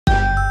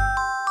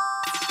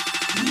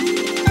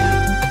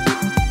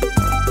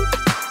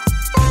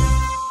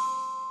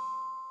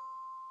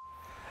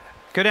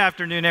Good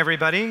afternoon,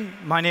 everybody.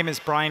 My name is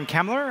Brian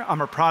Kemmler. I'm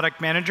a product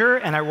manager,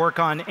 and I work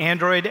on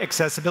Android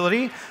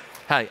accessibility.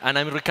 Hi, and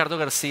I'm Ricardo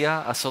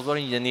Garcia, a software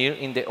engineer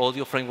in the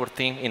audio framework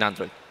team in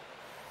Android.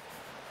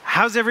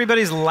 How's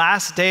everybody's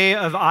last day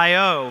of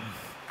I/O?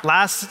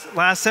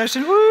 Last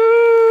session?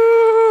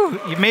 Woo!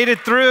 You made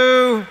it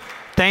through.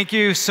 Thank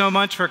you so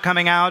much for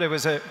coming out. It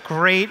was a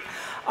great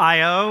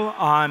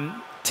I/O.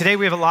 Today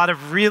we have a lot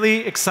of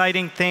really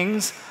exciting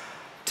things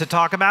to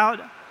talk about.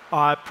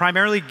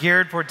 Primarily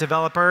geared for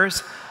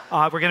developers.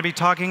 We're going to be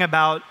talking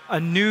about a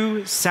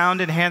new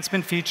sound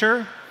enhancement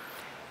feature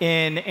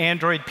in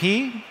Android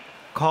P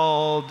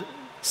called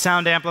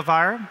Sound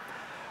Amplifier.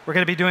 We're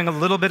going to be doing a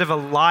little bit of a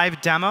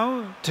live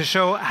demo to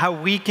show how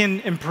we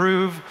can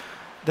improve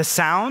the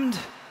sound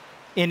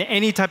in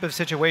any type of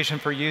situation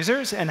for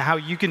users and how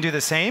you can do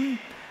the same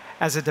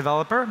as a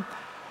developer.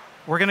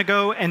 We're going to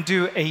go and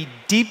do a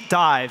deep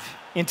dive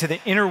into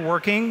the inner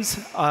workings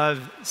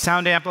of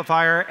Sound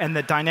Amplifier and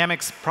the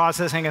dynamics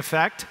processing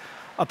effect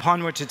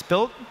upon which it's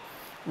built,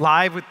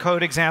 live with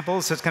code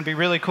examples, so it's going to be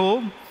really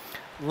cool.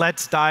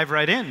 Let's dive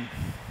right in.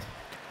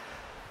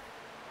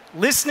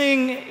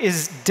 Listening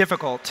is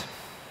difficult,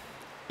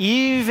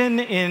 even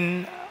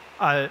in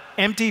an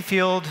empty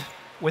field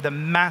with a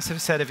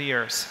massive set of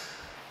ears.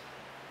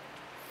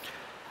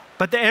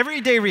 But the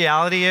everyday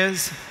reality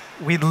is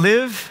we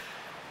live,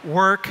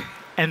 work,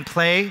 and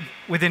play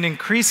with an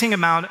increasing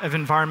amount of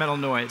environmental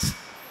noise.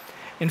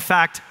 In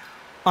fact,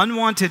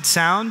 unwanted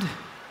sound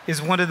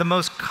is one of the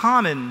most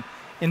common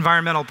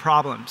environmental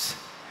problems.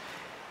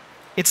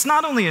 It's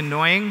not only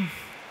annoying,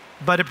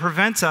 but it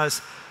prevents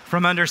us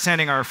from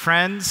understanding our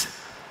friends,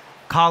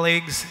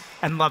 colleagues,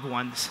 and loved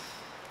ones.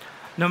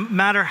 No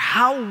matter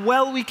how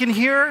well we can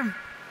hear,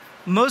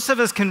 most of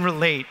us can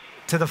relate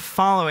to the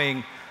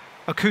following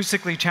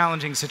acoustically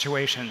challenging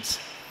situations.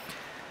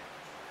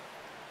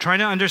 Trying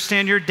to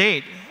understand your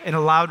date in a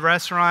loud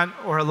restaurant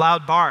or a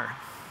loud bar.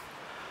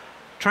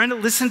 Trying to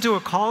listen to a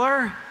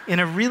caller in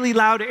a really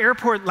loud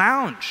airport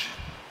lounge.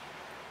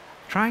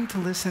 Trying to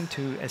listen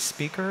to a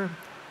speaker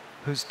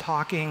who's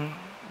talking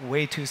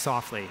way too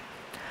softly,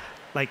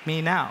 like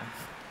me now.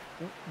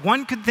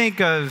 One could think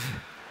of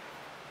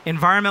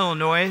environmental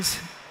noise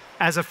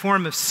as a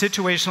form of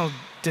situational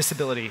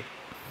disability.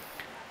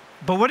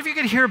 But what if you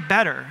could hear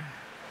better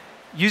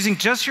using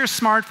just your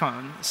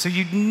smartphone so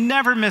you'd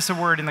never miss a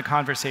word in the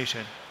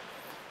conversation?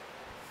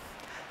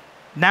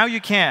 Now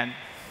you can,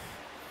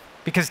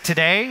 because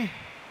today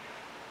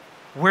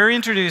we're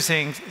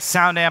introducing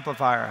Sound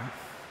Amplifier.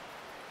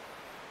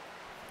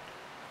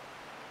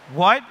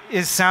 What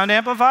is Sound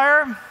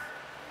Amplifier?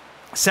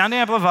 Sound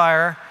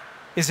Amplifier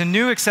is a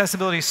new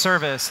accessibility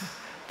service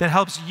that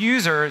helps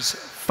users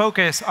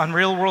focus on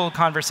real-world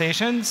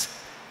conversations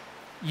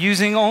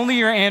using only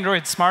your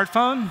Android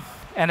smartphone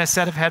and a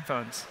set of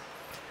headphones.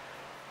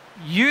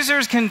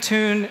 Users can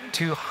tune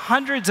to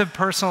hundreds of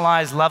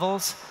personalized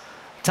levels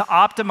to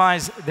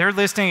optimize their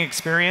listening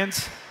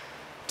experience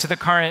to the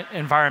current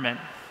environment.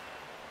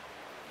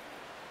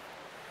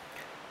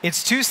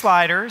 Its two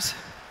sliders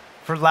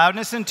for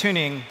loudness and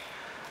tuning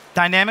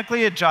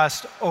dynamically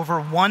adjust over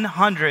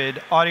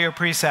 100 audio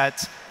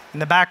presets in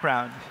the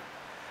background.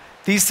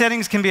 These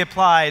settings can be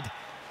applied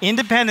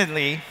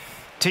independently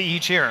to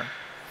each ear.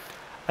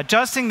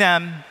 Adjusting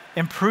them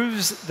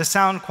improves the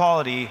sound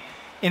quality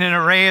in an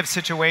array of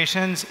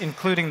situations,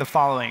 including the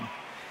following: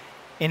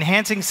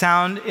 enhancing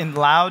sound in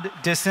loud,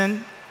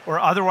 distant, or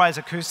otherwise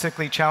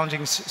acoustically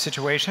challenging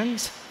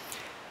situations,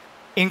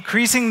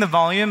 increasing the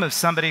volume of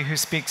somebody who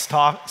speaks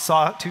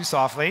too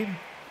softly,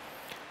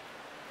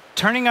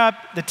 turning up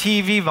the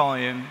TV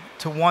volume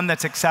to one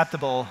that's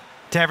acceptable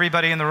to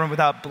everybody in the room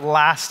without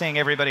blasting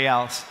everybody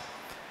else.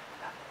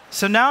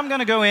 So now I'm going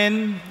to go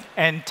in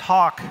and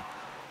talk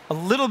a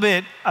little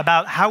bit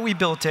about how we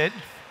built it,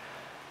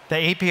 the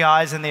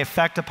APIs and the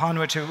effect upon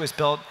which it was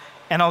built,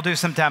 and I'll do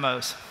some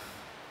demos.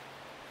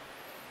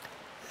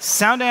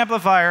 Sound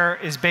Amplifier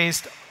is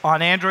based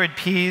on Android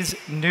P's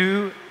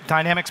new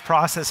dynamics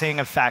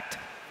processing effect.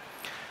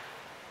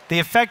 The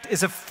effect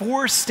is a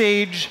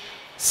 4-stage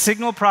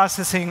signal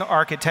processing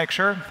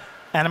architecture,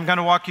 and I'm going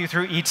to walk you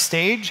through each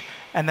stage,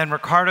 and then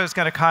Ricardo's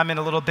going to come in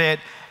a little bit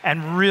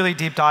and really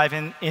deep dive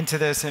into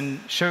this and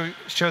show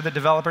the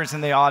developers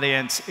in the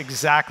audience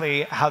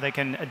exactly how they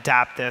can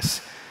adapt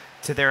this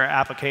to their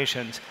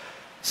applications.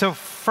 So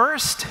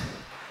first,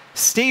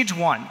 stage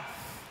one.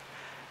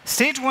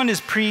 Stage one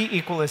is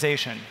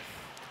pre-equalization.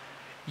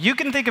 You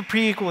can think of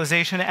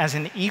pre-equalization as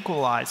an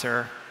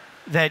equalizer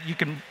that you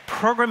can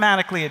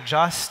programmatically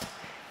adjust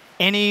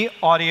any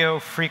audio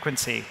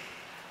frequency.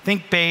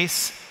 Think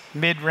bass,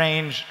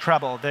 mid-range,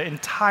 treble, the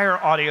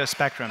entire audio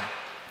spectrum.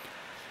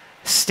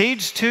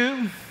 Stage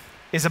two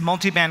is a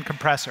multiband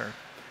compressor.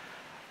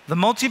 The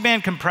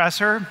multiband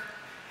compressor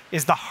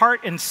is the heart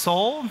and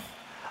soul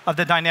of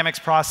the dynamics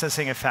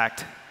processing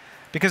effect,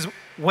 because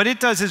what it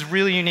does is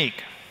really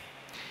unique.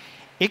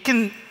 It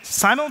can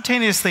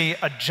simultaneously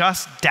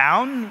adjust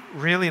down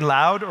really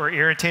loud or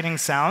irritating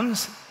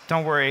sounds.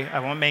 Don't worry, I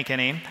won't make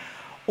any.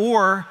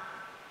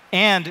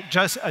 And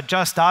just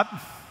adjust up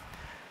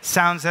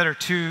sounds that are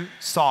too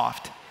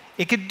soft.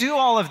 It could do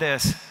all of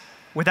this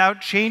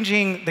without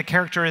changing the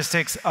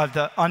characteristics of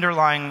the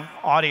underlying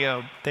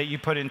audio that you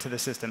put into the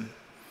system.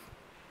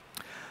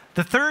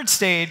 The third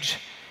stage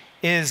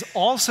is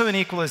also an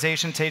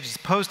equalization stage. It's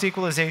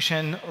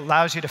post-equalization,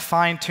 allows you to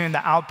fine-tune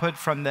the output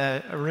from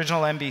the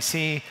original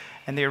MBC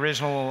and the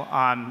original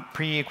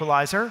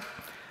pre-equalizer.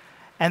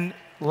 And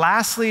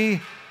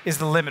lastly is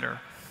the limiter.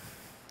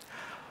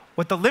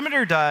 What the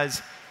limiter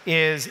does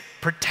is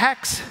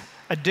protects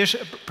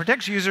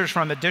users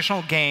from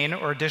additional gain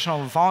or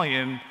additional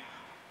volume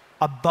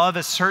above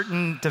a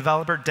certain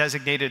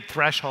developer-designated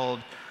threshold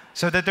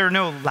so that there are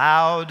no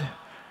loud,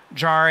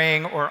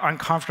 jarring, or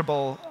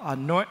uncomfortable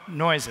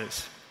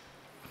noises.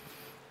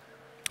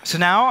 So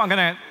now I'm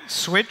going to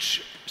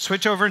switch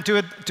over and do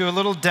a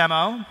little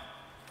demo.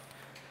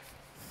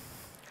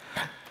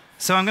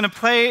 So I'm going to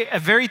play a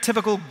very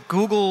typical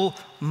Google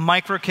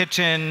micro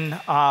kitchen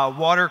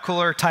water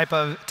cooler type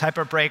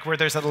of break where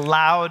there's a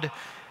loud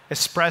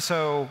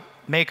espresso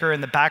maker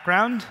in the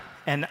background,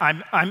 and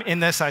I'm in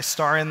this. I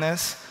star in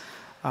this.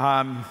 Do you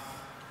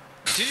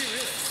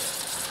really?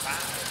 Wow.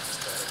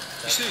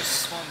 You should have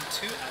swum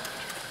 2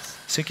 Alcatraz.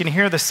 So you can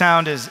hear the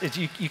sound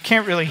you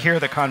can't really hear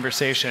the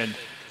conversation.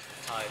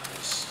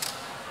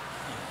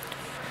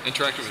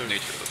 Interacting with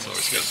nature, that's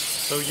always good.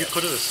 So you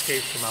could have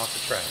escaped from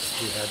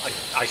Alcatraz. You had to.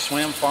 I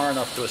swam far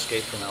enough to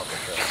escape from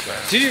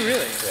Alcatraz. Did you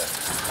really? Yeah.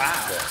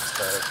 Wow.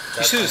 Yeah,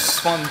 You should have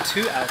swum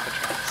 2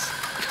 Alcatraz.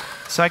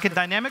 So I can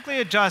dynamically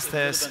adjust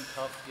this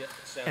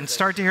and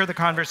start to hear the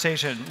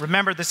conversation.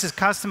 Remember, this is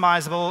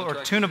customizable or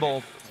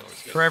tunable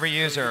for every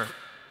user.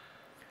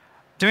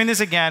 Doing this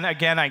again, I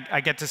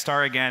get to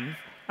star again.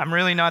 I'm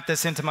really not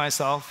this into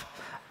myself.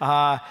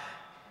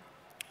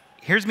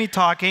 Here's me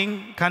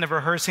talking, kind of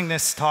rehearsing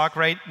this talk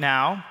right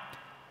now.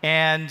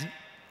 And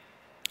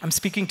I'm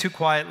speaking too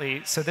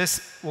quietly. So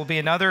this will be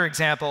another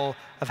example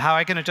of how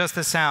I can adjust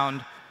the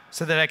sound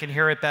so that I can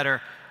hear it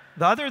better.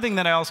 The other thing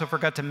that I also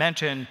forgot to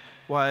mention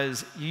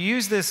was you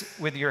use this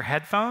with your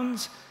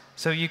headphones.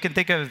 So you can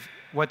think of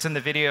what's in the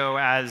video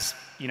as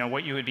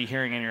what you would be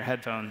hearing in your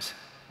headphones.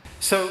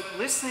 So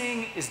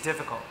listening is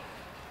difficult,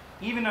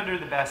 even under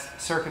the best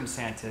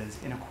circumstances,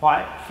 in a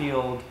quiet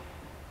field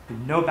with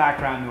no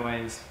background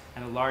noise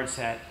and a large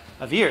set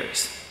of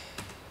ears.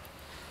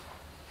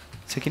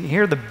 So you can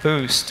hear the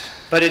boost.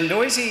 But in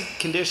noisy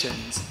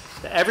conditions,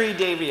 the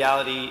everyday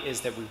reality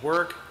is that we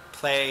work,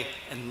 play,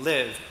 and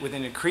live with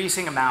an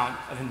increasing amount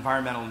of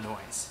environmental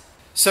noise.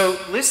 So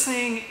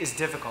listening is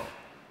difficult.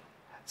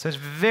 So it's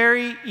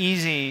very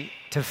easy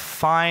to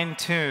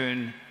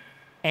fine-tune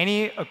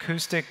any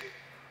acoustic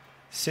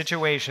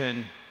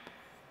situation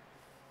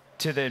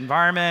to the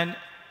environment,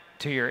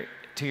 to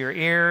your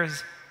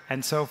ears,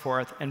 and so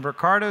forth. And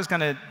Ricardo's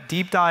going to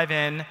deep dive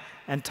in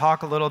and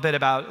talk a little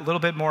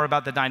bit more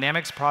about the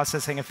dynamics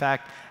processing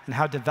effect and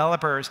how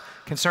developers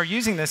can start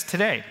using this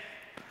today.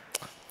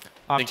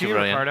 Off to you,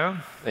 Ricardo.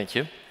 Thank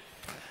you.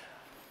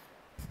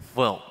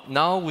 Well,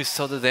 now we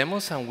saw the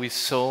demos and we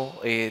saw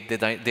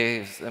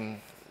the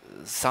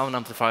sound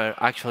amplifier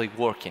actually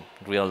working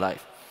in real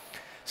life.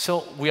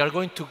 So we are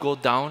going to go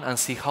down and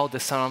see how the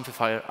sound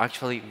amplifier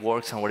actually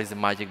works and what is the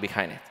magic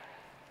behind it.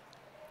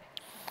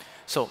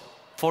 So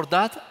for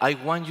that, I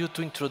want you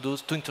to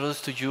introduce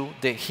to you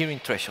the hearing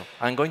threshold.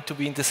 I'm going to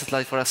be in this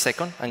slide for a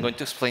second. I'm going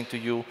to explain to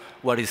you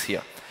what is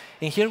here.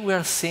 In here, we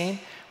are seeing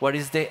what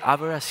is the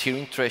average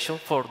hearing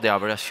threshold for the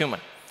average human.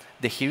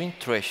 The hearing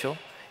threshold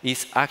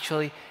is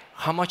actually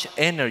how much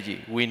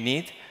energy we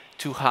need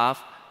to have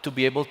to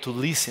be able to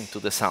listen to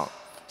the sound.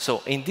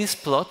 So in this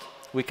plot,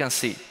 we can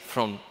see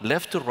from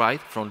left to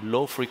right, from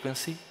low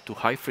frequency to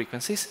high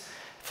frequencies,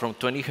 from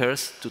 20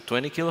 hertz to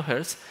 20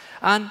 kilohertz.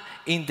 And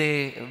in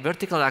the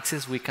vertical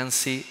axis, we can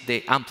see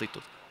the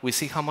amplitude. We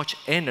see how much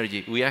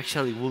energy we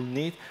actually will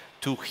need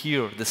to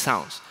hear the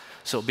sounds.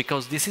 So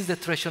because this is the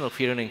threshold of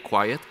hearing in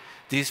quiet,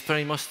 this is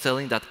very much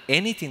telling that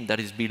anything that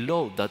is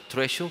below that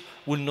threshold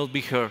will not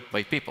be heard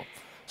by people.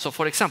 So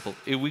for example,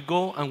 if we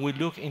go and we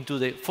look into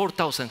the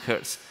 4,000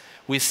 hertz,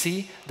 we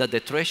see that the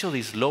threshold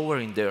is lower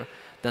in there.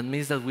 That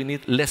means that we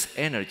need less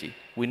energy.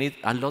 We need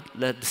a lot,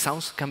 the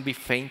sounds can be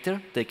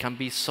fainter, they can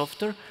be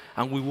softer,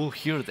 and we will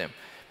hear them.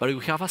 But if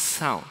we have a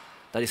sound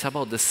that is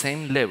about the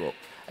same level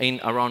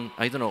in around,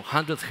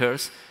 100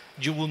 hertz,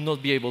 you will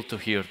not be able to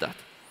hear that.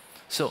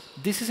 So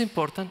this is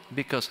important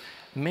because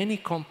many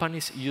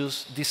companies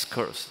use these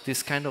curves,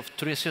 this kind of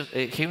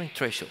hearing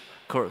threshold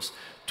curves,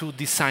 to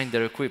design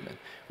their equipment.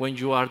 When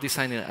you are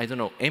designing,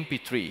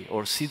 MP3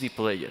 or CD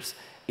players,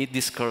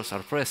 these curves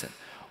are present.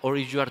 Or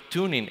if you are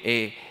tuning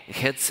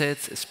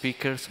headsets,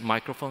 speakers,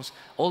 microphones,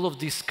 all of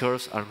these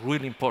curves are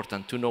really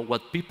important to know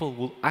what people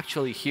will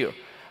actually hear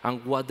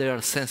and what they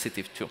are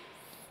sensitive to.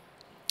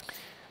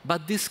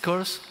 But these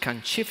curves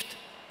can shift.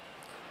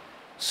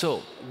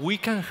 So we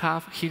can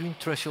have hearing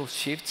threshold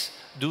shifts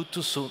due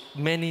to so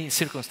many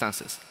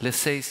circumstances. Let's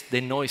say the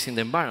noise in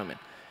the environment.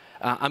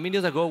 A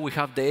minute ago, we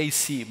have the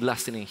AC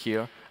blasting in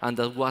here, and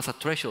that was a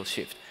threshold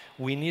shift.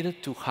 We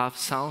needed to have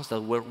sounds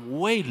that were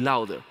way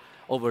louder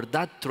over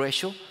that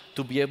threshold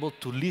to be able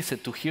to listen,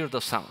 to hear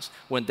the sounds.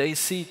 When they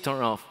see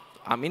turn off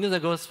a minute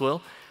ago as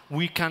well,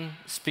 we can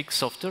speak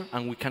softer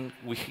and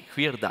we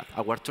hear that.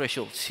 Our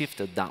threshold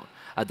shifted down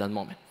at that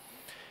moment.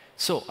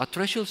 So a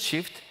threshold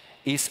shift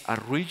is a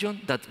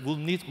region that will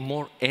need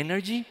more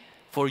energy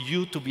for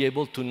you to be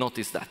able to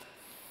notice that.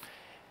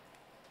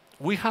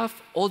 We have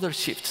other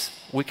shifts.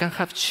 We can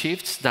have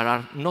shifts that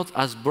are not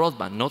as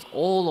broadband, not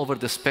all over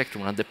the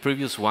spectrum and the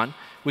previous one.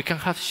 We can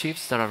have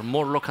shifts that are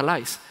more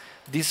localized.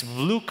 This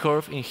blue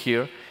curve in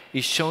here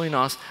is showing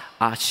us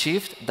a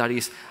shift that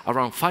is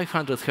around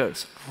 500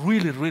 hertz,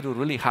 really, really,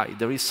 really high.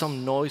 There is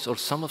some noise or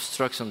some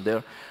obstruction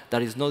there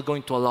that is not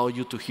going to allow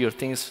you to hear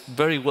things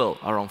very well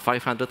around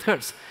 500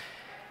 hertz.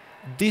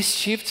 These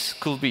shifts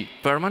could be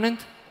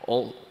permanent,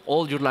 all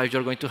your life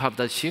you're going to have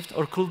that shift,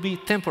 or could be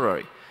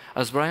temporary.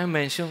 As Brian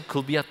mentioned,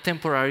 could be a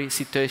temporary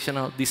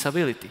situational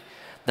disability.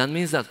 That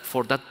means that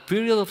for that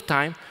period of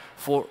time,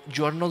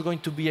 you are not going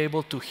to be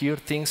able to hear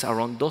things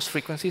around those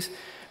frequencies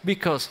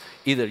because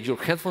either your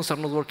headphones are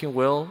not working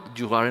well,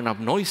 you are in a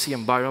noisy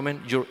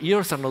environment, your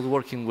ears are not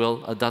working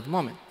well at that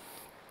moment.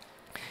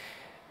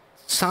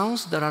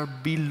 Sounds that are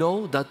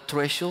below that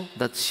threshold,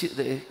 that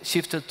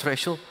shifted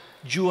threshold,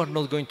 you are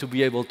not going to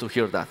be able to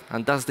hear that.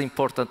 And that's the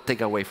important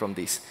takeaway from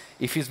this.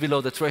 If it's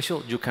below the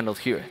threshold, you cannot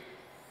hear it.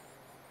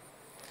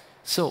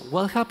 So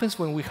what happens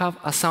when we have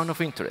a sound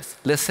of interest?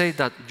 Let's say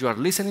that you are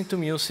listening to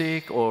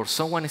music or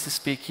someone is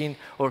speaking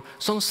or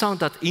some sound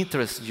that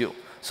interests you.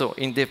 So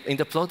in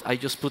the plot, I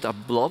just put a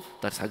blob,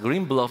 that's a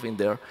green blob in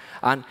there,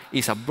 and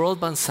it's a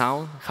broadband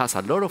sound, has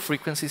a lot of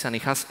frequencies, and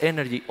it has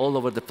energy all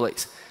over the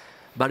place.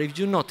 But if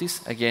you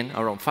notice, again,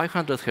 around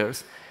 500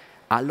 hertz,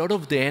 a lot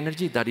of the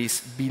energy that is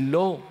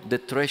below the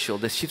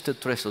threshold, the shifted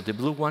threshold, the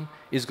blue one,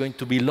 is going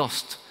to be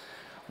lost.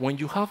 When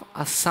you have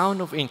a sound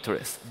of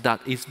interest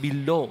that is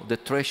below the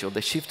threshold,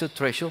 the shifted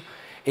threshold,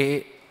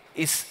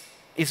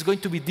 it's going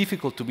to be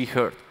difficult to be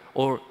heard,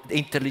 or the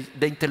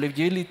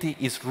intelligibility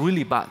is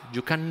really bad.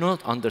 You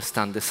cannot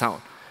understand the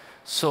sound.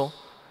 So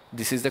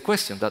this is the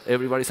question that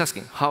everybody's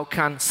asking. How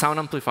can Sound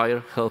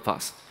Amplifier help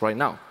us right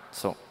now?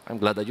 So I'm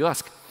glad that you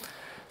asked.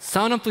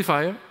 Sound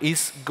Amplifier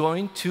is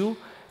going to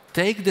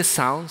take the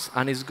sounds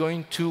and is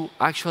going to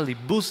actually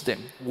boost them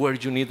where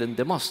you need them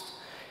the most.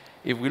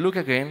 If we look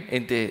again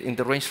in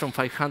the range from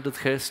 500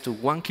 hertz to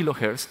 1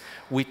 kilohertz,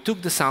 we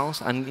took the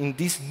sounds, and in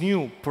this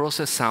new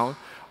process sound,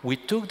 we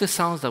took the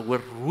sounds that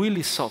were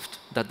really soft,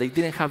 that they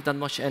didn't have that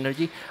much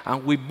energy,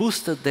 and we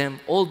boosted them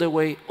all the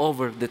way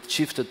over the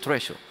shifted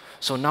threshold.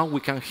 So now we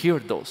can hear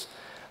those.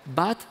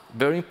 But,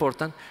 very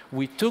important,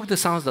 we took the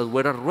sounds that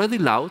were already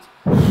loud,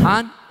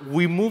 and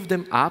we moved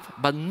them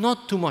up, but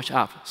not too much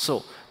up.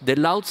 So the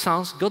loud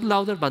sounds got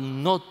louder, but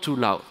not too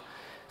loud.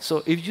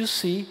 So if you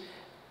see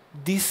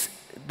this,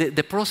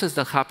 the process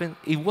that happened,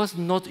 it was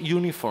not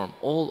uniform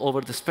all over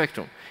the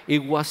spectrum.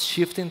 It was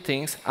shifting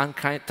things and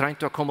trying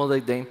to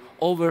accommodate them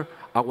over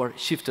our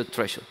shifted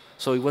threshold.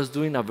 So it was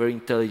doing a very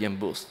intelligent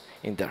boost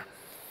in there.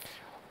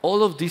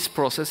 All of this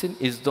processing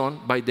is done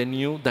by the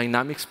new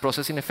dynamics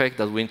processing effect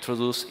that we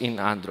introduced in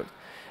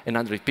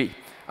Android P.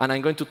 And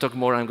I'm going to talk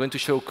more. I'm going to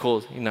show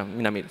code in a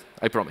minute,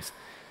 I promise.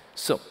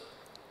 So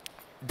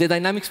the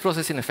dynamics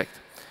processing effect.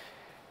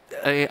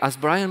 As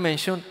Brian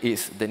mentioned,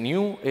 is the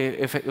new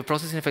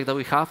processing effect that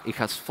we have. It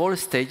has 4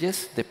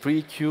 stages: the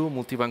pre-EQ,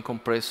 multiband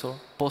compressor,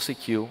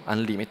 post-EQ,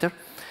 and limiter.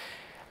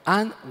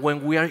 And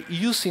when we are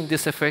using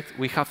this effect,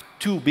 we have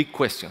 2 big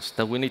questions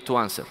that we need to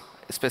answer,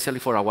 especially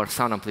for our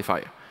sound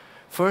amplifier.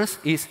 First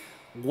is,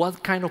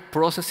 what kind of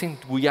processing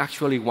we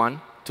actually want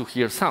to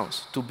hear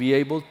sounds, to be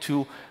able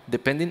to,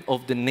 depending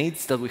on the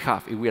needs that we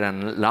have, if we are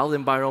in a loud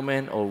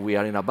environment, or we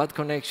are in a bad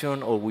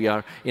connection, or we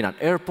are in an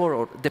airport,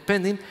 or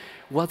depending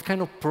what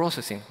kind of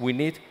processing we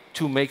need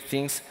to make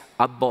things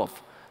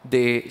above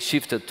the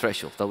shifted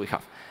threshold that we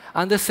have.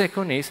 And the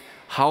second is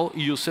how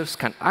users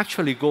can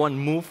actually go and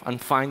move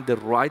and find the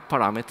right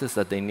parameters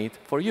that they need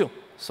for you.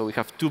 So we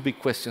have 2 big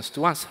questions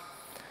to answer.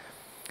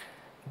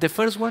 The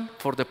first one,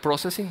 for the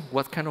processing,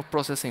 what kind of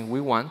processing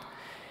we want,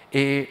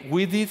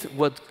 we did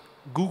what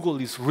Google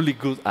is really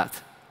good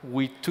at.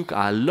 We took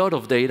a lot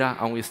of data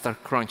and we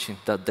started crunching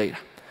that data.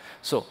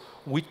 So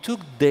we took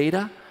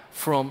data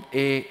from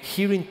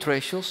hearing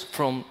thresholds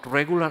from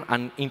regular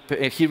and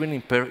hearing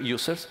impaired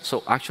users,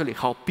 so actually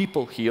how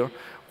people hear,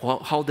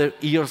 how their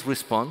ears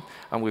respond,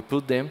 and we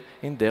put them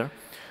in there.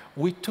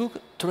 We took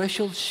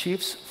threshold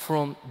shifts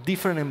from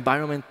different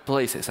environment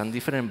places and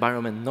different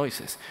environment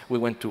noises. We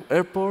went to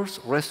airports,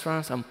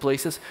 restaurants, and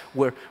places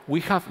where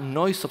we have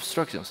noise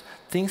obstructions,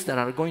 things that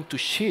are going to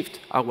shift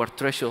our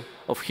threshold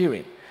of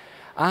hearing.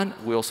 And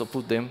we also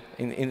put them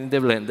in the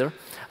blender.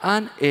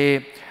 And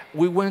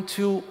we went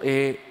to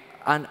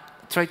and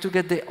try to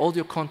get the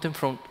audio content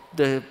from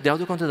the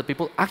audio content that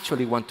people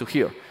actually want to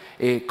hear.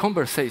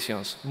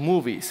 Conversations,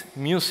 movies,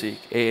 music,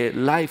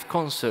 live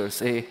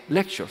concerts,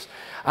 lectures.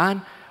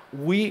 And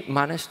we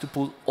managed to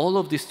put all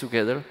of this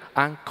together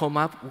and come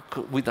up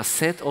with a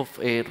set of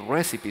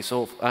recipes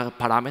of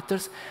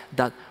parameters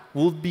that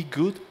would be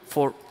good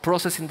for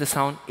processing the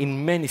sound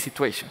in many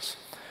situations.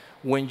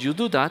 When you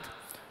do that,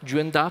 you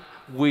end up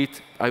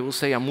with, I would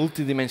say, a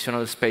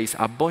multidimensional space,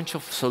 a bunch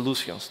of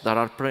solutions that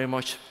are pretty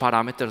much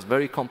parameters,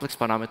 very complex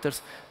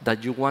parameters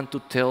that you want to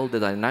tell the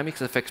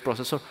dynamics effects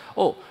processor,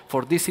 oh,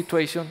 for this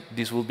situation,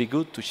 this will be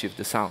good to shift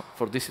the sound.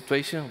 For this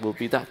situation, will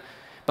be that.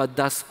 But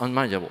that's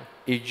unmanageable.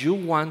 If you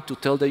want to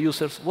tell the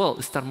users,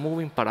 well, start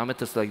moving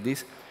parameters like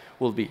this,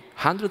 will be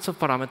hundreds of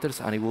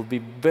parameters, and it will be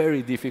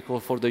very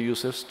difficult for the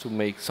users to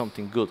make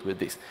something good with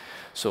this.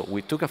 So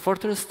we took a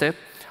further step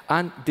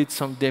and did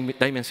some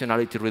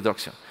dimensionality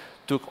reduction.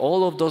 Took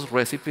all of those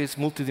recipes,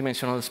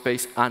 multidimensional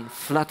space, and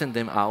flattened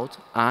them out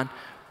and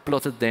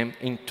plotted them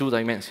in 2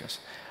 dimensions.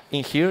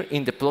 In here,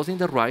 in the plot in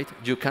the right,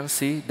 you can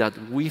see that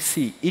we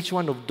see each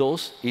one of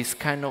those is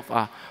kind of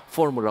a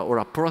formula or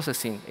a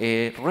processing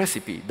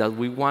recipe that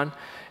we want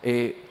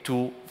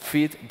to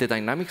feed the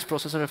dynamics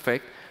processor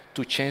effect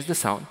to change the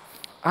sound.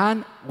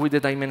 And with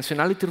the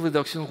dimensionality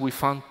reduction, we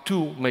found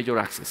 2 major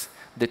axes,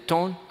 the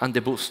tone and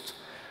the boost.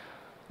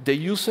 The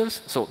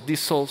users, so this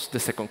solves the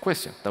second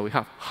question that we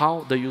have,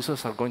 how the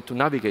users are going to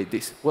navigate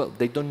this. Well,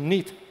 they don't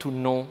need to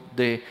know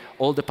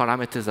all the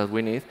parameters that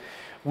we need.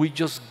 We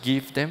just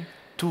give them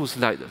 2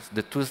 sliders,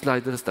 the 2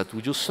 sliders that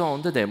we just saw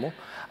on the demo,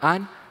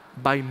 and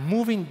by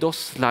moving those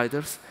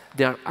sliders,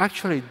 they are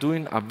actually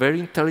doing a very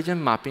intelligent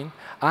mapping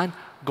and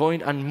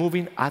going and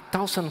moving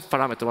 1,000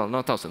 parameters, well,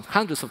 not 1,000,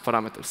 hundreds of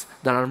parameters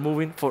that are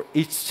moving for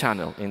each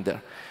channel in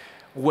there.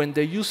 When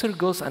the user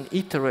goes and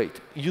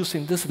iterate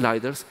using the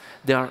sliders,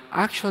 they are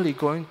actually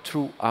going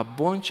through a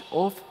bunch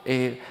of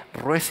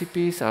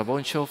recipes, a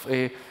bunch of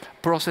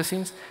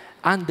processings,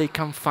 and they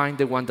can find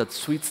the one that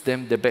suits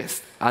them the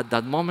best at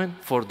that moment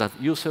for that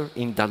user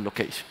in that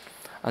location.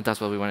 And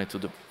that's what we wanted to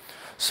do.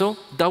 So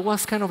that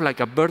was kind of like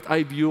a bird's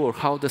eye view of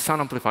how the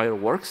sound amplifier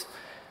works.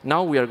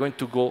 Now we are going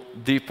to go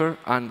deeper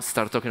and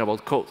start talking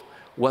about code.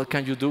 What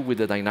can you do with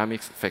the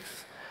dynamics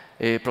effects,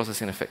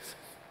 processing effects?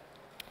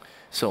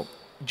 So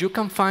you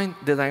can find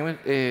the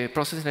dynamic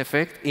processing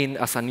effect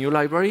as a new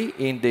library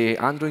in the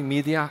Android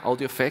Media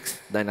Audio Effects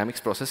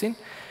Dynamics Processing.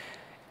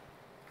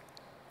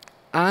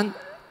 And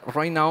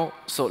right now,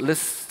 so let's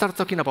start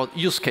talking about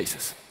use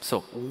cases. So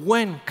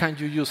when can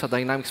you use a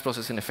dynamics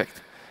processing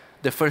effect?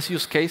 The first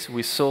use case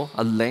we saw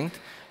at length,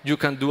 you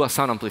can do a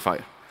sound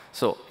amplifier.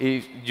 So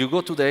if you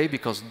go today,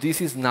 because this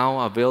is now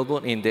available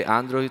in the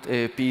Android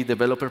P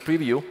developer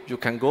preview, you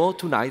can go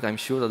tonight. I'm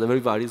sure that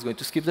everybody is going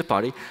to skip the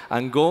party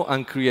and go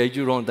and create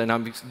your own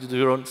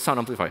sound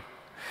amplifier.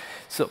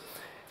 So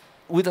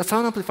with a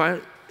sound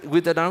amplifier,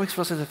 with the dynamics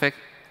process effect,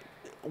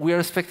 we are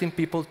expecting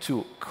people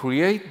to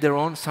create their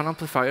own sound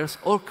amplifiers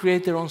or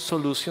create their own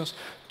solutions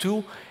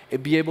to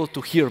be able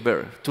to hear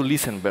better, to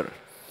listen better.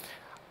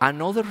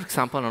 Another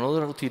example,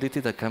 another utility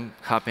that can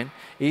happen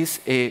is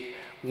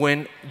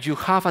when you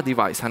have a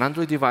device, an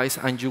Android device,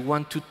 and you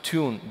want to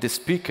tune the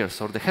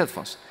speakers or the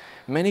headphones.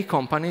 Many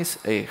companies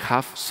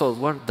have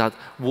software that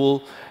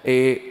will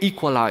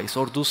equalize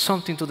or do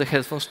something to the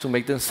headphones to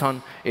make them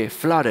sound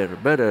flatter,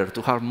 better,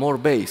 to have more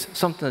bass,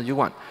 something that you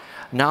want.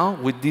 Now,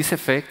 with this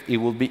effect, it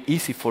will be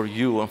easy for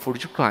you and for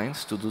your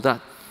clients to do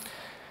that.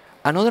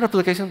 Another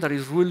application that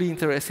is really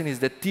interesting is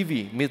the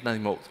TV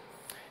midnight mode.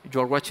 If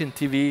you are watching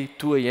TV,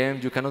 2 a.m.,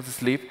 you cannot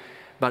sleep.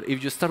 But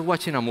if you start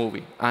watching a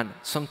movie, and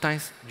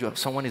sometimes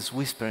someone is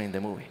whispering in the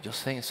movie,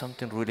 just saying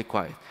something really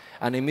quiet,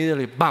 and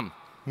immediately, bam,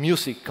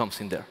 music comes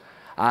in there.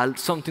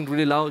 Something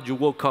really loud, you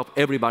woke up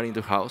everybody in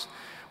the house.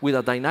 With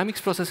a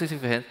dynamics processing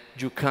event,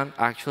 you can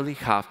actually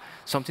have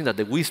something that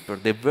the whisper,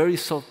 the very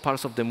soft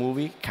parts of the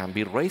movie can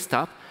be raised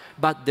up,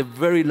 but the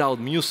very loud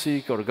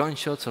music or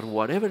gunshots or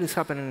whatever is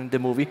happening in the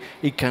movie,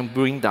 it can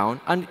bring down,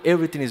 and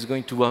everything is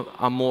going to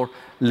a more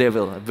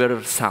level, a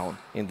better sound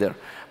in there,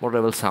 more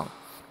level sound.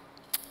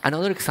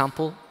 Another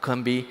example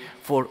can be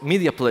for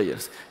media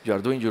players. You are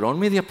doing your own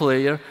media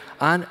player,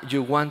 and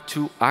you want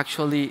to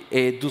actually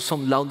do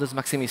some loudness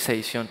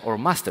maximization or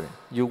mastering.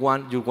 You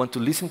want to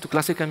listen to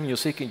classical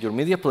music in your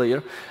media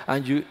player,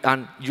 and you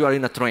are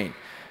in a train.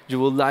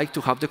 You would like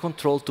to have the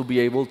control to be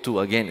able to,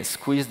 again,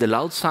 squeeze the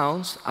loud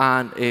sounds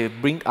and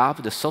bring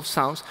up the soft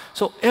sounds,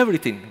 so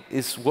everything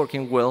is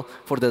working well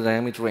for the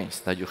dynamic range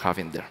that you have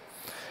in there.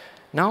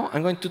 Now,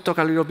 I'm going to talk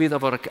a little bit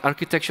about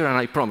architecture, and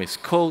I promise,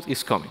 code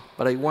is coming,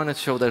 but I want to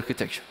show the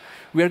architecture.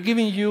 We are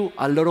giving you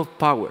a lot of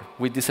power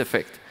with this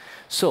effect.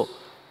 So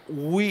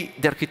the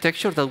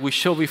architecture that we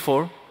showed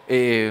before,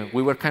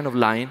 we were kind of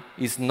lying,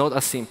 is not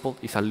as simple,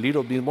 it's a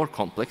little bit more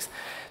complex.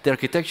 The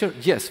architecture,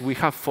 yes, we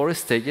have 4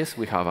 stages.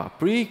 We have a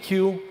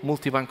pre-EQ,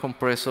 multiband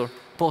compressor,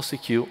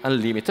 post-EQ,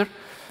 and limiter,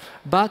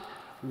 but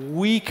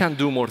we can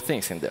do more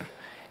things in there.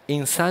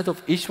 Inside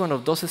of each one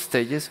of those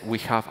stages, we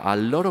have a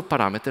lot of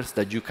parameters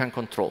that you can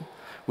control.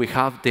 We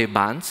have the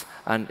bands,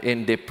 and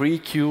in the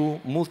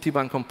pre-EQ,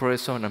 multiband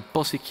compressor, and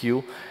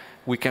post-EQ,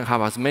 we can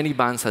have as many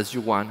bands as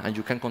you want, and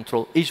you can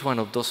control each one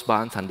of those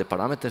bands and the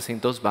parameters in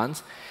those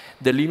bands.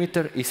 The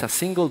limiter is a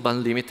single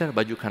band limiter,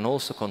 but you can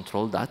also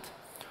control that.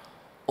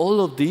 All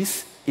of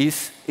this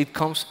it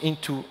comes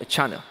into a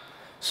channel.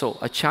 So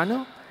a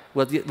channel,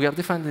 we are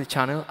defining the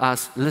channel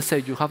as, let's say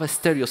you have a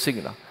stereo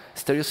signal.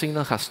 Stereo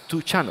signal has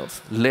 2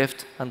 channels,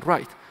 left and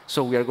right.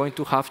 So we are going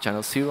to have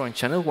channel 0 and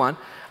channel 1,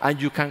 and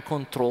you can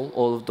control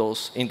all of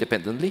those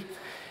independently.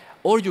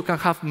 Or you can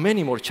have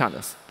many more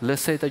channels.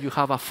 Let's say that you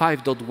have a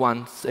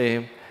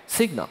 5.1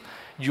 signal.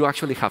 You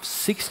actually have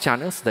 6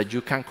 channels that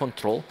you can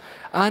control,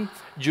 and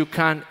you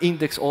can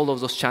index all of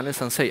those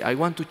channels and say, I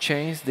want to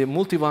change the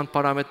multiband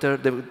parameter,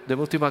 the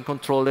multiband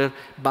controller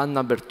band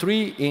number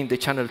 3 in the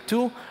channel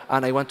 2,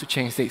 and I want to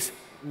change this.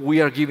 We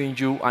are giving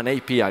you an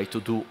API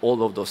to do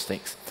all of those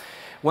things.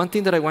 One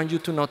thing that I want you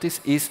to notice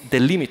is the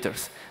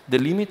limiters. The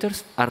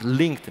limiters are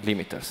linked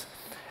limiters.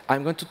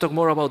 I'm going to talk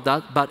more about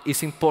that, but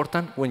it's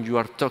important when you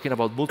are talking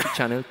about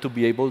multi-channel to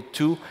be able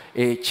to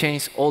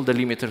change all the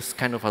limiters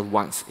kind of at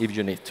once if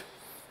you need to.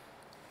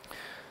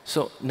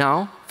 So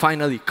now,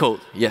 finally,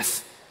 code.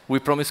 Yes, we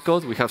promised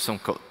code. We have some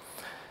code.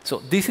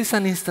 So this is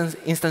an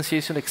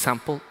instantiation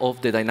example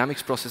of the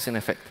dynamics processing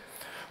effect.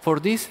 For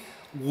this,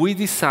 we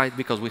decide,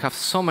 because we have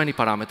so many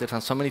parameters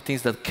and so many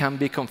things that can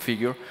be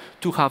configured,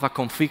 to have a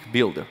config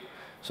builder.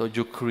 So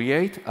you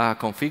create a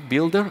config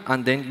builder,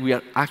 and then we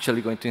are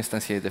actually going to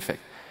instantiate the effect.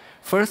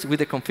 First, with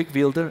the config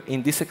builder,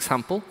 in this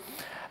example,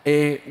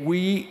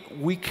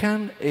 we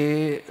can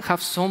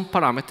have some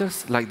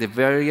parameters, like the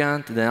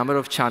variant, the number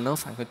of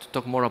channels. I'm going to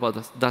talk more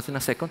about that in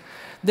a second.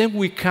 Then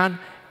we can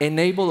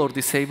enable or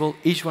disable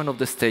each one of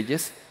the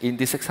stages. In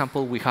this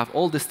example, we have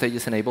all the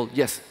stages enabled.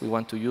 Yes, we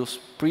want to use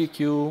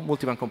pre-EQ,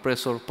 multiband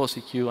compressor,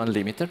 post-EQ, and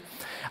limiter.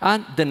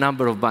 And the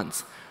number of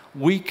bands.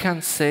 We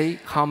can say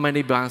how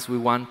many bands we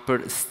want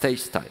per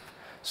stage type.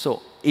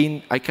 So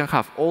I can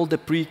have all the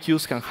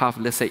pre-EQs can have,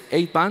 let's say,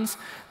 8 bands,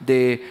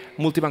 the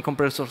multiband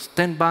compressors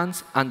 10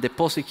 bands, and the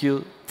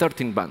post-EQ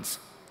 13 bands.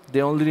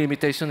 The only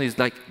limitation is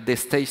like the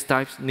stage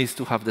types needs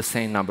to have the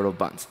same number of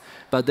bands.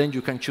 But then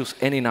you can choose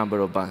any number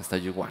of bands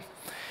that you want.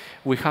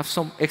 We have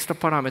some extra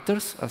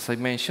parameters, as I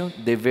mentioned,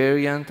 the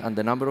variant and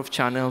the number of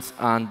channels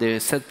and the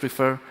set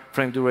preferred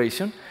frame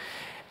duration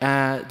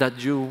that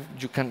you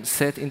can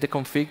set in the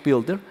config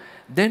builder.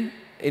 Then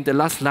in the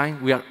last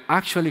line, we are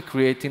actually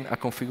creating a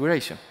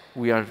configuration.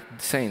 We are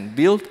saying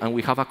build, and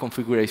we have a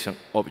configuration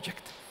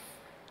object.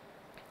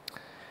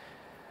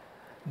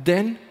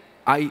 Then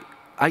I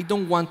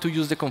don't want to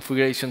use the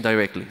configuration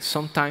directly.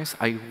 Sometimes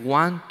I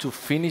want to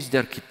finish the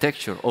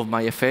architecture of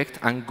my effect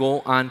and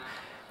go and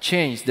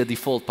change the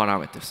default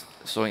parameters.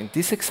 So in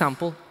this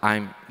example,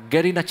 I'm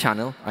getting a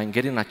channel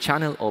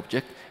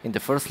object in the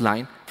first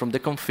line from the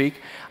config,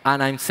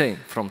 and I'm saying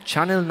from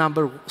channel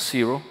number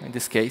 0, in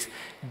this case,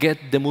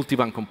 get the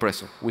multiband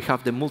compressor. We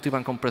have the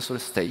multiband compressor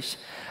stage.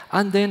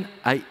 And then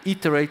I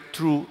iterate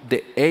through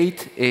the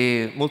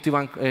 8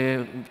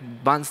 multiband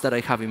bands that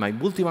I have in my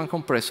multiband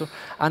compressor,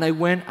 and I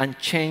went and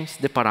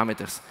changed the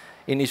parameters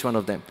in each one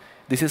of them.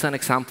 This is an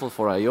example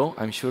for I/O.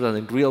 I'm sure that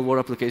in real-world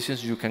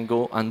applications, you can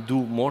go and do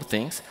more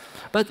things.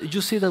 But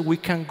you see that we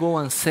can go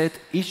and set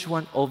each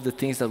one of the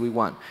things that we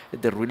want,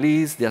 the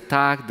release, the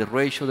attack, the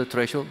ratio, the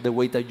threshold, the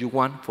way that you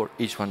want for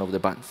each one of the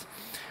bands.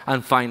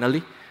 And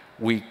finally,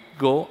 we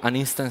go and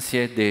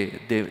instantiate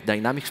the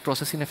dynamics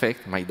processing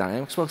effect, my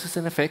dynamics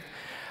processing effect,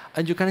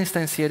 and you can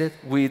instantiate it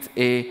with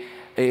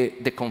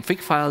the config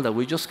file that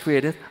we just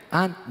created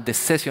and the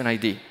session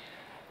ID.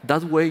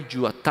 That way,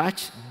 you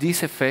attach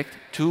this effect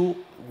to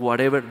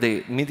whatever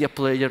the media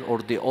player or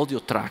the audio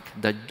track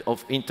that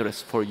of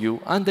interest for you,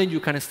 and then you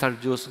can start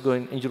just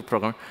going in your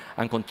program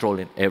and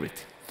controlling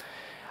everything.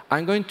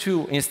 I'm going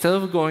to, instead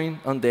of going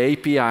on the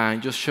API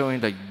and just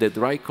showing like the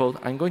dry code,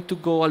 I'm going to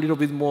go a little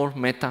bit more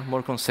meta,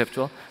 more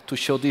conceptual, to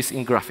show this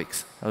in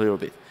graphics a little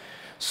bit.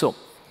 So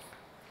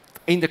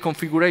in the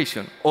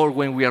configuration, or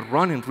when we are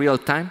running real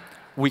time,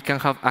 we can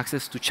have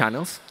access to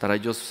channels that I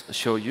just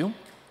showed you.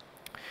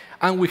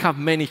 And we have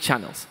many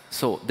channels.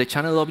 So the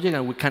channel object,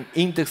 and we can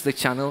index the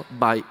channel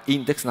by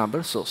index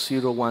number. So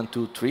 0, 1,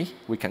 2, 3,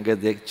 we can get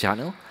the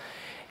channel.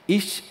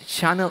 Each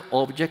channel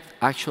object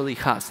actually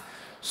has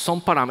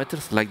some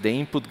parameters, like the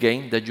input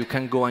gain, that you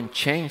can go and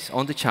change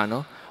on the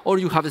channel. Or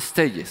you have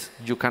stages.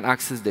 You can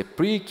access the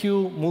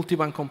pre-EQ,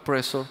 multiband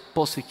compressor,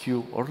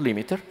 post-EQ, or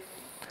limiter.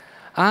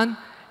 And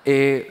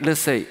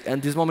let's say,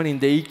 at this moment in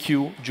the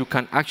EQ, you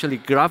can actually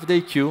grab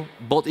the EQ.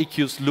 Both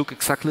EQs look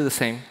exactly the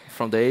same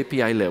from the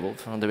API level,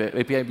 from the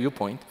API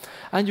viewpoint.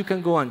 And you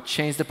can go and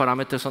change the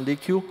parameters on the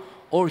EQ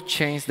or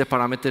change the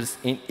parameters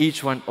in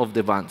each one of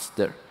the bands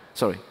there.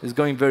 Sorry, it's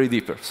going very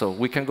deeper. So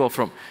we can go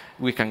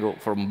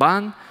from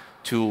band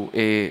to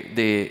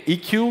the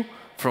EQ,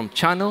 from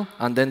channel,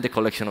 and then the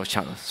collection of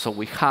channels. So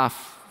we have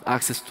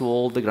access to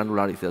all the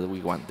granularity that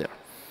we want there.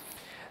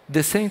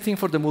 The same thing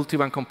for the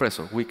multiband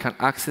compressor. We can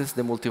access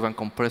the multiband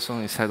compressor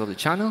inside of the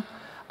channel,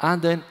 and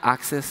then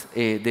access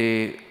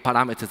the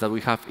parameters that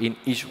we have in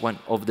each one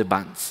of the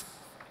bands.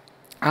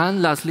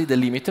 And lastly, the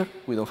limiter.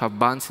 We don't have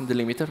bands in the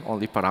limiter,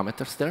 only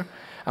parameters there,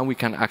 and we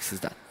can access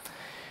that.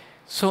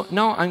 So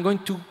now I'm going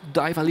to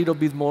dive a little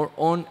bit more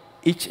on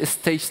each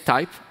stage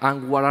type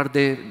and what are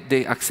the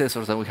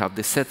accessors that we have,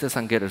 the setters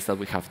and getters that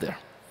we have there.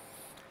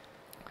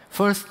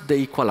 First, the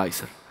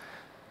equalizer.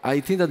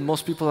 I think that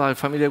most people are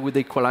familiar with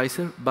the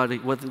equalizer,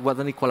 but what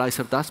an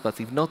equalizer does, but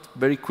if not,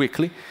 very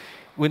quickly,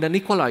 With an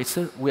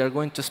equalizer, we are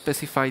going to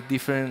specify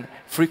different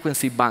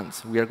frequency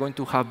bands. We are going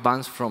to have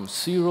bands from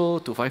 0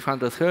 to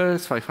 500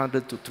 hertz,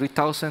 500 to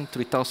 3,000,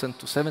 3,000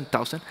 to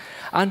 7,000.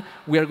 And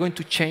we are going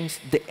to change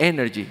the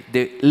energy,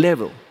 the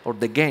level, or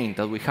the gain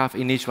that we have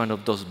in each one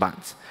of those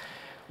bands.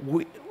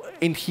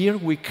 In here,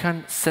 we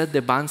can set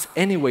the bands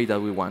any way that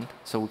we want.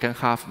 So we can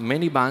have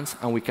many bands,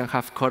 and we can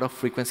have cutoff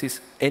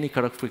frequencies, any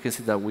cutoff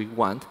frequency that we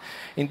want.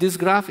 In this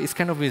graph, it's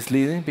kind of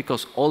misleading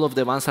because all of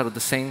the bands are the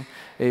same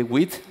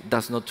width.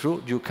 That's not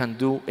true. You can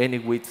do any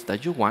width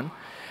that you want.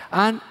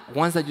 And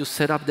once that you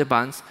set up the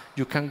bands,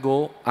 you can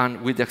go,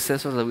 and with the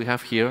accessor that we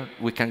have here,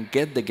 we can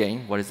get the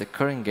gain, what is the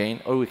current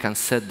gain, or we can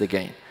set the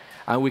gain.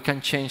 And we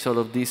can change all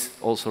of this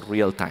also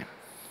real time.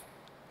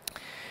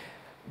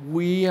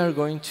 We are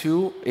going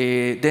to,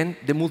 then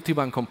the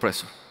multiband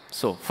compressor.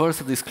 So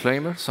first, a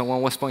disclaimer.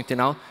 Someone was pointing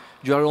out,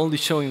 you are only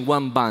showing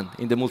one band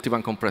in the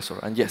multiband compressor.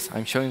 And yes,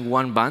 I'm showing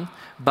one band,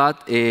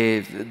 but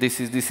this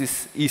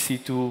is easy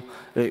to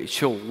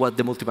show what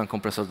the multiband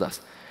compressor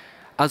does.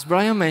 As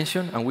Brian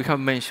mentioned, and we have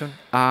mentioned,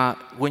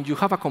 when you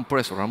have a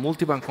compressor, a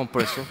multiband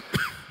compressor,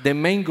 the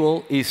main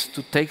goal is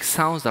to take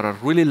sounds that are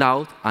really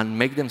loud and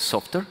make them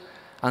softer,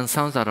 and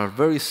sounds that are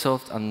very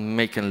soft and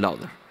make them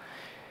louder.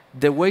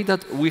 The way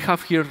that we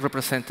have here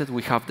represented,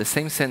 we have the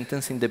same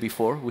sentence in the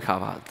before. We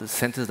have the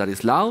sentence that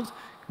is loud,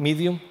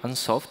 medium, and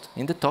soft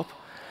in the top.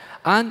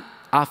 And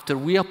after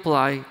we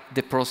apply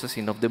the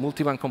processing of the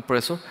multiband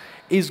compressor,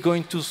 it's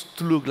going to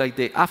look like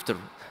the after.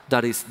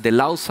 That is, the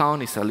loud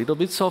sound is a little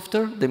bit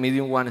softer, the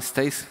medium one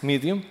stays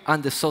medium,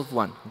 and the soft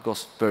one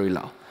goes very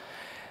loud.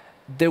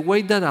 The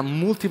way that a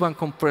multiband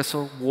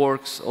compressor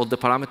works, or the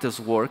parameters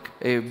work,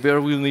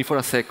 bear with me for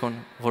a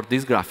second for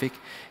this graphic,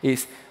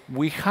 is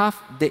we have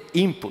the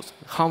input,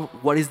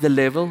 what is the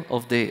level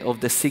of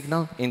the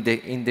signal in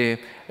the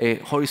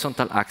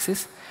horizontal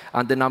axis,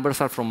 and the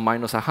numbers are from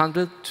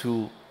 -100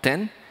 to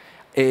 10.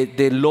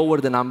 The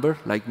lower the number,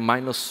 like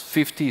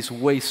 -50 is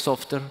way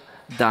softer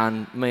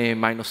than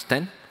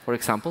 -10, for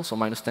example, so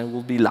 -10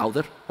 will be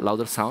louder, a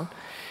louder sound.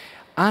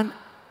 And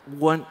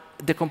when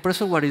the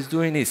compressor, what it's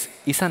doing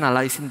is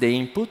analyzing the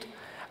input,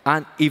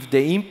 and if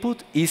the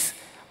input is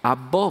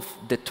above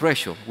the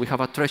threshold, we have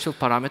a threshold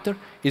parameter,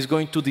 is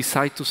going to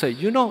decide to say,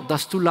 you know,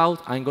 that's too loud,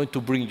 I'm going to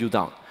bring you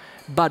down.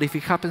 But if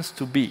it happens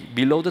to be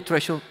below the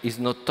threshold, it's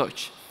not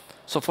touched.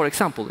 So for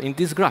example, in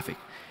this graphic,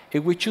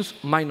 if we choose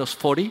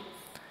 -40,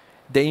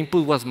 the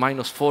input was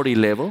 -40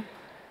 level,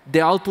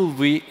 the output will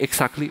be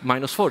exactly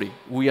 -40.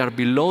 We are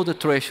below the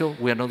threshold,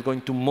 we are not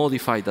going to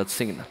modify that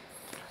signal.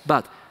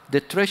 But the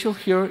threshold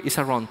here is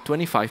around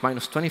 25,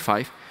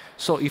 -25,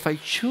 so if I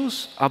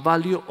choose a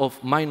value of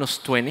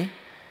 -20,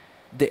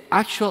 the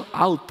actual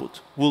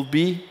output will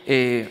be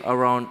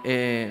around,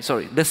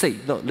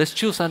 let's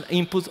choose an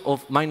input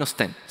of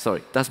 -10.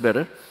 Sorry, that's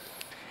better.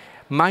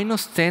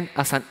 -10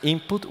 as an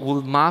input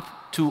will map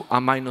to a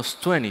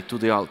 -20 to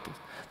the output.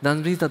 That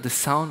means that the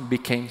sound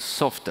became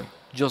softer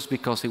just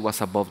because it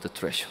was above the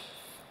threshold.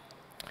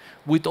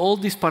 With all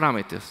these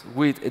parameters,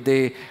 with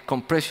the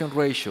compression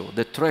ratio,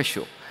 the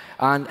threshold,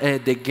 and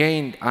the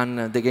gain,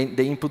 and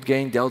the input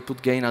gain, the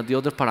output gain, and the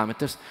other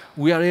parameters,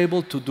 we are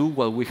able to do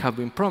what we have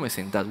been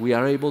promising, that we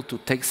are able to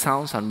take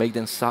sounds and make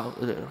them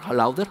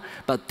louder,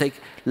 but take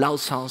loud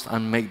sounds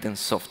and make them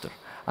softer.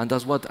 And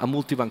that's what a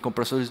multiband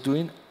compressor is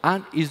doing,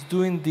 and is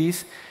doing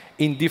this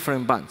in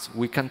different bands.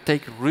 We can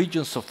take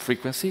regions of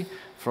frequency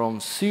from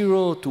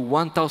 0 to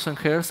 1,000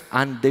 hertz,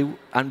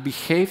 and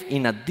behave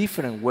in a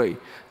different way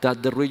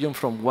that the region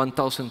from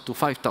 1,000 to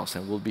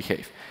 5,000 will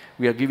behave.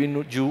 We are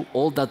giving you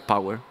all that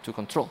power to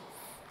control.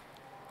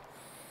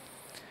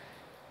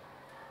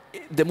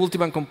 The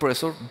multiband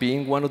compressor,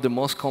 being one of the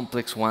most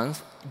complex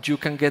ones, you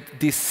can get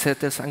these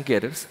setters and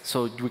getters.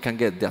 So you can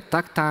get the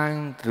attack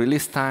time,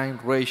 release time,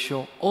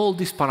 ratio, all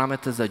these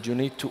parameters that you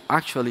need to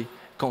actually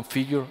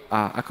configure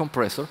a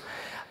compressor.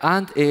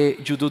 And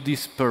you do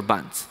this per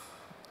bands.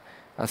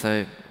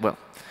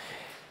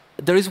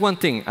 There is one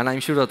thing, and I'm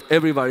sure that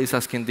everybody is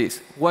asking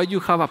this. Why you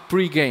have a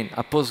pre-gain,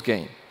 a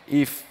post-gain,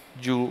 if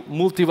your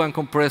multiband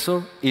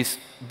compressor is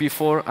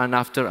before and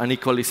after an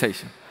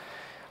equalization?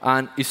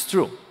 And it's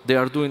true. They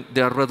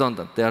are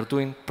redundant. They are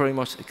doing pretty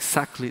much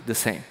exactly the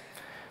same.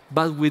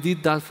 But we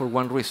did that for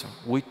one reason.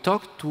 We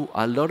talked to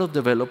a lot of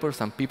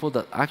developers and people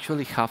that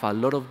actually have a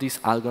lot of these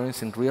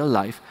algorithms in real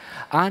life,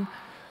 and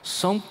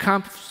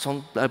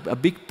a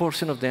big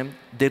portion of them,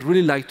 they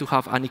really like to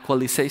have an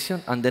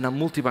equalization and then a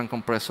multiband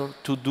compressor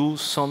to do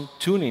some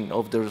tuning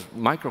of their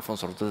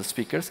microphones or the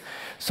speakers.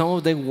 Some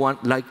of them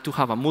like to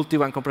have a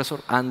multiband compressor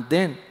and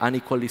then an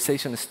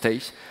equalization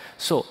stage.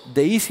 So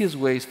the easiest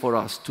ways for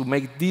us to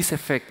make this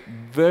effect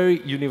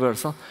very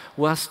universal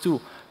was to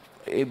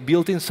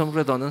build in some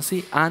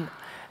redundancy and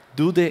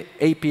do the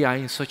API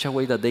in such a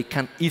way that they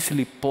can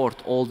easily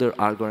port all their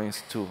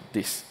algorithms to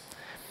this.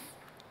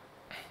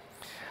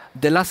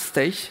 The last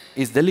stage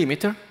is the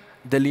limiter.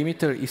 The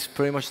limiter is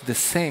pretty much the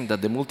same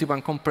that the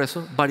multiband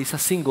compressor, but it's a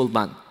single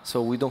band.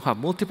 So we don't have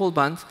multiple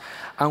bands.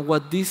 And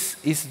what this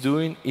is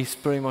doing is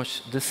pretty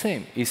much the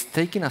same. It's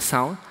taking a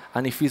sound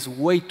And if it's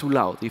way too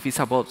loud, if it's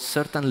above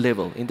certain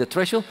level in the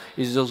threshold,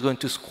 it's just going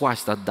to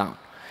squash that down.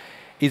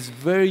 It's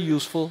very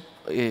useful,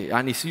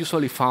 and it's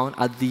usually found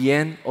at the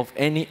end of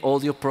any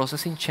audio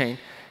processing chain,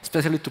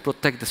 especially to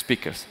protect the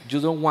speakers. You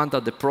don't want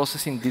that the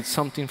processing did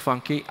something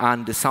funky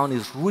and the sound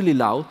is really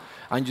loud,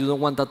 and you don't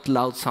want that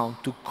loud sound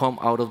to come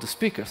out of the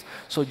speakers.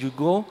 So you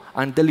go,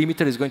 and the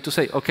limiter is going to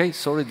say, OK,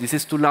 sorry, this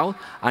is too loud.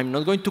 I'm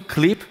not going to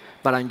clip,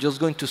 but I'm just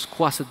going to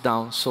squash it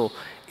down so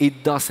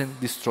it doesn't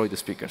destroy the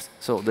speakers.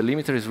 So the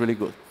limiter is really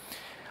good.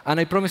 And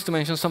I promised to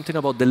mention something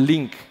about the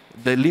link.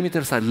 The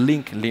limiters are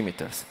link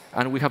limiters,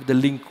 and we have the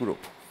link group.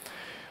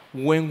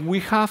 When we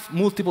have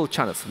multiple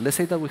channels, let's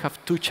say that we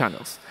have 2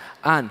 channels,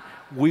 and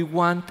we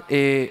want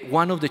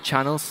one of the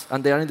channels,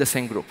 and they are in the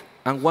same group,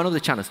 and one of the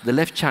channels, the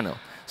left channel,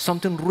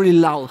 something really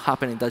loud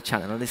happened in that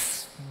channel, and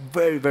it's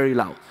very, very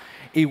loud.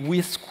 If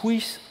we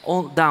squeeze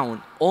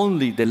down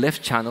only the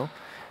left channel,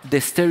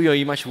 the stereo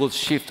image will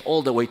shift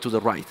all the way to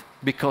the right,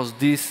 because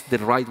the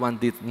right one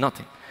did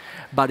nothing.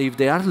 But if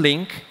they are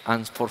linked,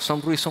 and for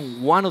some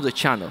reason one of the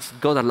channels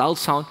got a loud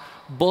sound,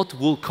 both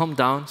will come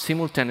down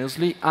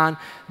simultaneously, and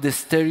the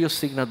stereo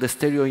signal, the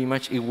stereo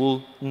image, it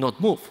will not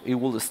move. It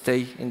will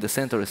stay in the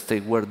center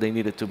state where they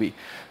need it to be.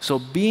 So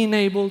being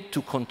able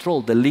to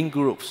control the link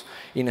groups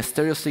in a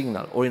stereo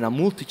signal or in a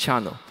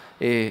multi-channel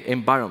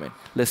environment,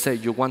 let's say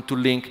you want to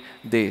link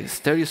the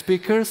stereo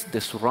speakers,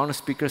 the surround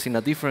speakers in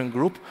a different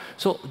group,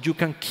 so you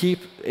can keep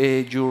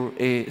your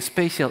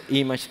spatial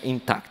image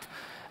intact.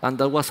 And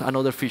that was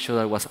another feature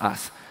that was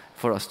asked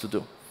for us to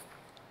do.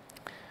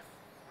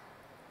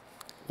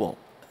 Well,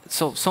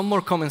 so some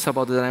more comments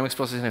about the dynamics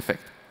processing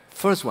effect.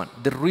 First one,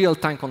 the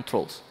real-time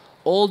controls.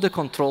 All the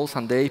controls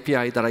and the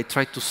API that I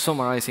tried to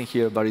summarize in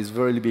here, but it's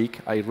very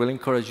big. I really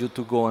encourage you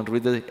to go and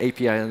read the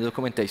API and the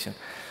documentation.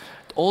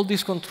 All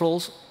these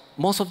controls,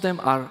 most of them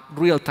are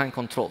real-time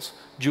controls.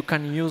 You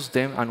can use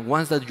them, and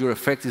once that your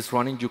effect is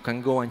running, you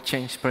can go and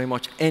change pretty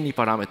much any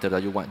parameter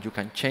that you want. You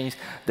can change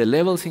the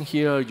levels in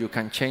here. You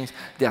can change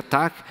the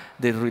attack,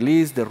 the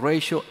release, the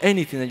ratio,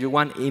 anything that you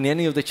want in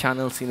any of the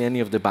channels, in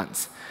any of the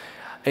bands.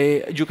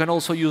 You can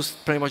also use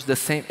pretty much the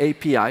same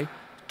API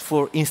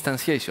for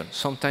instantiation.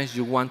 Sometimes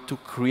you want to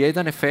create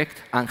an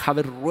effect and have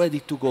it ready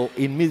to go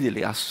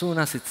immediately. As soon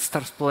as it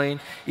starts playing,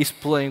 it's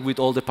playing with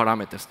all the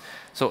parameters.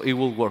 So it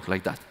will work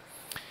like that.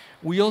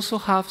 We also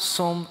have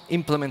some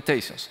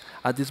implementations.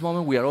 At this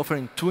moment, we are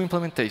offering 2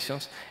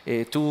 implementations,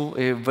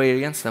 2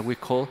 variants that we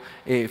call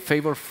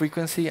favor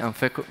frequency and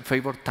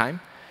favor time.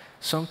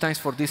 Sometimes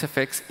for these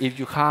effects, if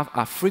you have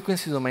a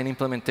frequency domain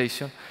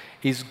implementation,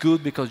 it's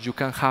good because you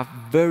can have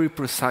very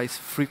precise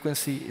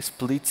frequency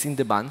splits in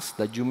the bands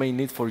that you may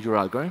need for your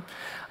algorithm.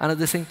 And at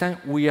the same time,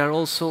 we are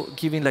also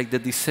giving like the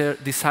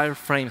desired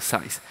frame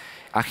size,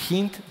 a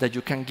hint that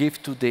you can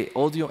give to the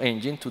audio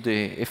engine, to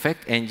the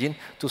effect engine,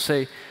 to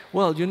say,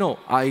 well, you know,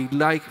 I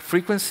like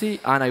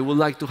frequency, and I would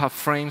like to have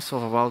frames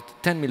of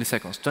about 10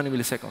 milliseconds, 20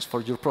 milliseconds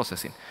for your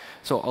processing.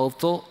 So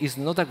although it's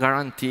not a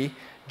guarantee,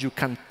 you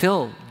can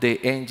tell the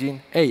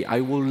engine, hey, I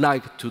would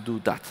like to do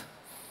that.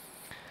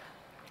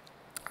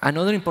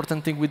 Another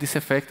important thing with this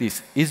effect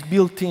is it's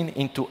built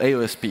into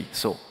AOSP.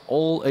 So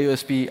all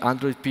AOSP,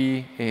 Android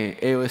P,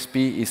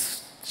 AOSP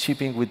is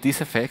shipping with this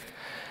effect.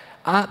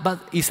 But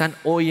it's an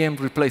OEM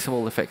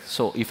replaceable effect.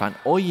 So if an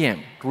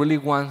OEM really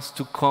wants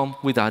to come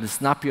with a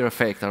snappier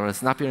effect or a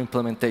snappier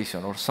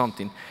implementation or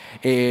something,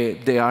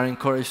 they are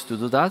encouraged to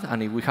do that.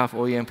 And if we have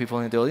OEM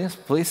people in the audience,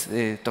 please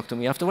talk to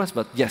me afterwards.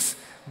 But yes,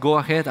 go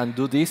ahead and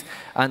do this.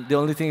 And the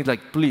only thing is,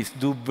 like, please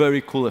do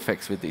very cool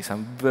effects with this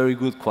and very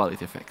good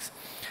quality effects.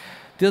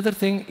 The other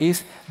thing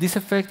is this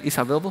effect is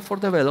available for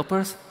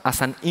developers as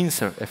an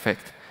insert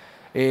effect.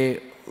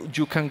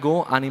 You can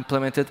go and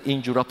implement it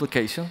in your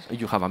application.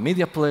 You have a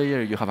media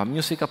player, you have a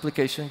music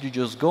application, you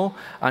just go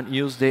and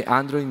use the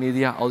Android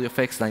Media Audio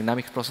Effects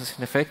Dynamic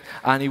Processing Effect,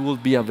 and it will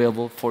be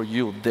available for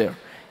you there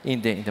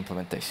in the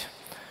implementation.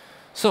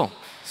 So,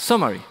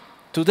 summary.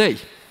 Today,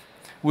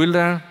 we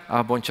learned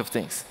a bunch of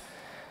things.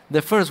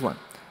 The first one,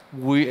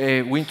 we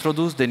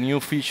introduced the new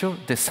feature,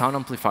 the Sound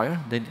Amplifier.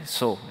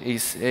 So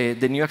it's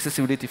the new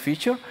accessibility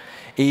feature.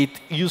 It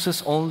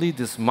uses only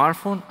the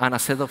smartphone and a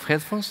set of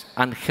headphones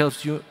and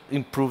helps you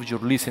improve your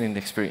listening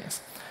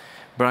experience.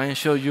 Brian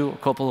showed you a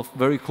couple of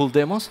very cool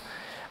demos.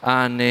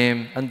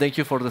 And thank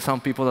you for the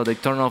sound people that they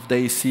turn off the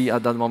AC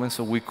at that moment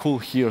so we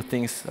could hear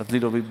things a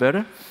little bit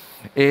better.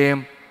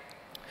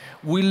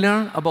 We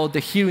learned about the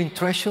hearing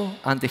threshold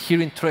and the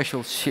hearing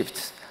threshold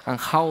shifts and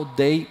how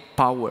they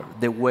power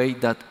the way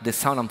that the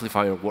sound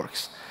amplifier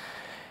works.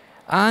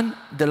 And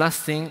the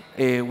last thing,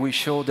 we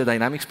show the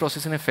dynamics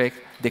processing effect,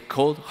 the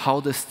code, how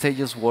the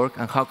stages work,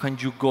 and how can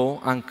you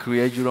go and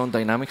create your own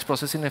dynamics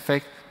processing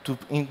effect to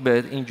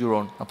embed in your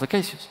own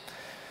applications.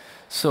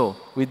 So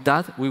with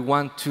that, we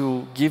want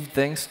to give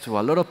thanks to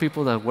a lot of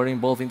people that were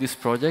involved in this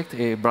project,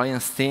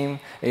 Brian's team,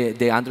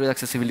 the Android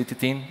accessibility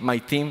team, my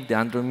team, the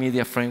Android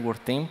Media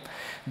Framework team,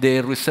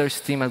 the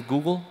research team at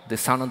Google, the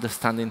sound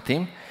understanding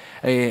team,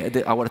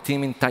 our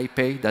team in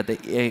Taipei that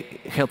they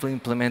helped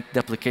implement the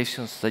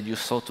applications that you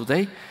saw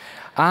today.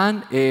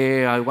 And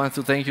I want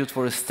to thank you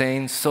for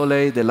staying so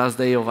late, the last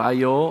day of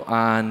I/O.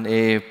 And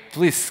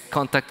please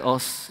contact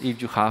us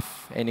if you have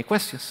any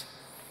questions.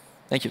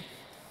 Thank you.